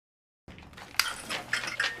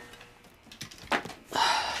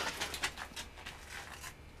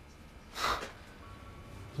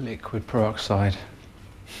Liquid peroxide.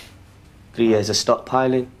 3 years of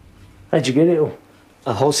stockpiling. How'd you get it all?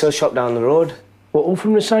 A wholesale shop down the road. What, all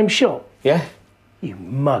from the same shop? Yeah. You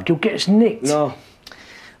mug, you'll get us nicked. No.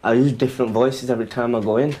 I use different voices every time I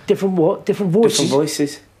go in. Different what? Different voices? Different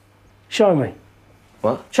voices. Show me.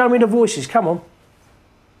 What? Show me the voices, come on.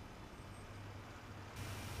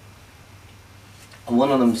 And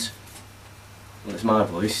one of them's... Well, it's my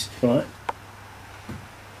voice. Right.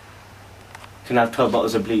 Can I have 12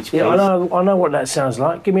 bottles of bleach, please? Yeah, I know what that sounds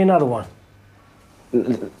like. Give me another one.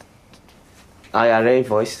 IRA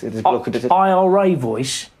voice. IRA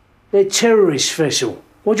voice? They're terrorists, Faisal.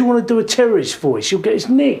 Why do you want to do a terrorist voice? You'll get us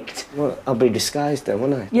nicked. Well, I'll be disguised then,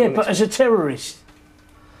 won't I? Yeah, but as a terrorist.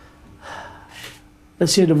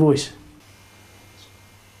 Let's hear the voice.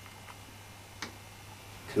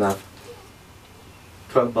 Can I have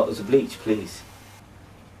 12 bottles of bleach, please?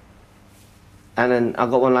 And then I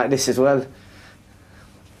got one like this as well.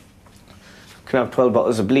 Can I have 12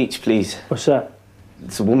 bottles of bleach, please? What's that?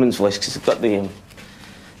 It's a woman's voice because it's got the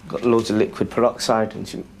got loads of liquid peroxide, and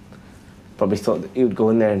she probably thought that you would go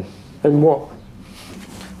in there And what?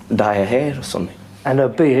 dye her hair or something. And her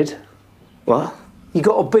beard. What? You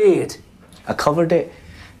got a beard? I covered it.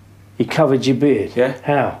 You covered your beard? Yeah.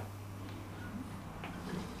 How?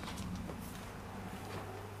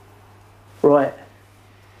 Right.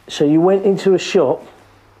 So you went into a shop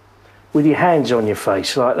with your hands on your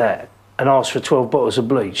face like that and asked for 12 bottles of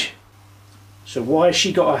bleach. So why has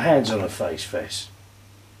she got her hands on her face, Fess?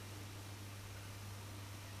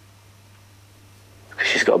 Because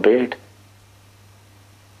she's got a beard.